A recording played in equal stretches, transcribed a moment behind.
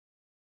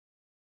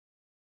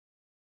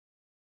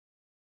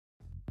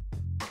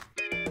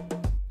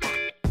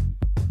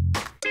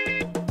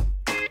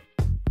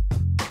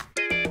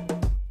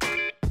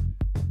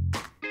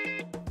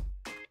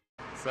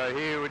So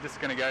here we're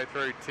just going to go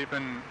through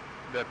tipping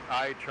the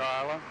A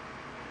trailer,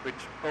 which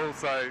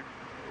also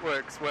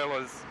works well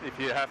as if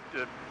you have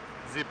to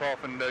zip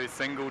off and do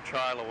single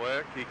trailer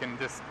work. You can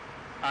just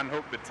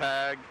unhook the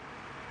tag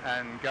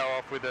and go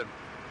off with a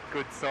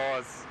good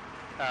size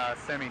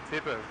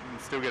semi-tipper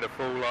and still get a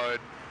full load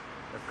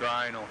of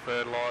grain or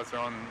fertiliser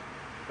on.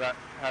 That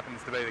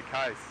happens to be the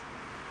case.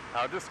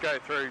 I'll just go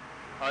through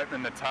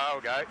opening the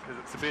tailgate because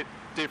it's a bit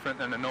different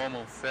than a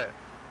normal set.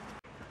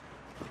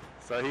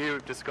 So here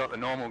we've just got the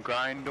normal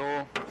grain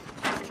door.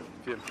 If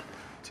you're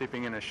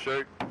tipping in a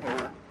chute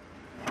or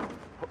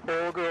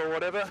auger or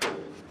whatever,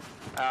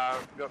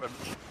 got the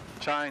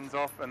chains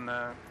off and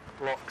the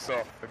locks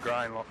off, the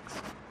grain locks.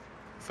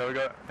 So we've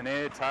got an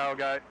air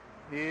tailgate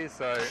here,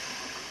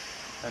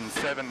 and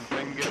 7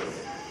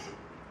 fingers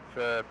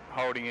for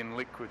holding in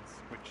liquids,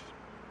 which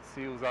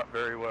seals up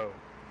very well.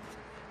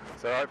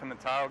 So open the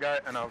tailgate,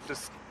 and I'll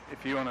just,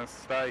 if you want to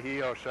stay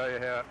here, I'll show you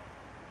how it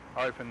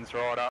opens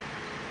right up.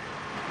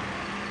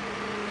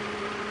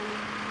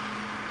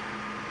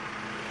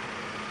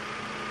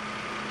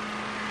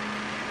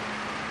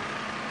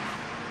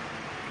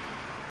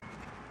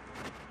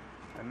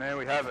 And there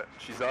we have it,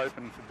 she's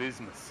open for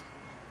business.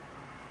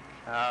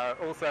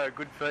 Also a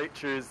good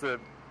feature is the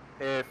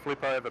air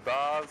flip over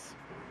bars,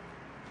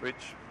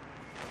 which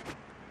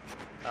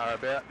are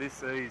about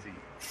this easy.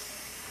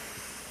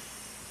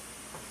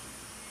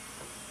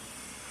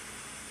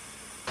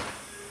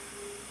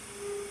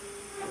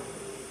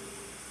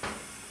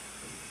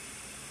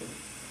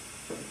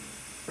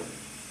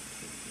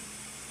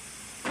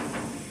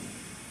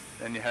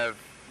 Then you have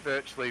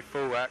virtually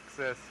full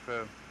access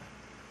for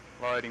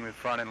loading with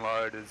front end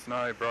loaders,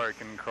 no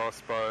broken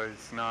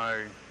crossbows,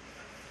 no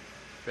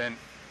bent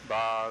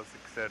bars,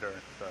 etc.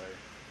 So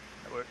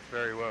it works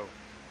very well.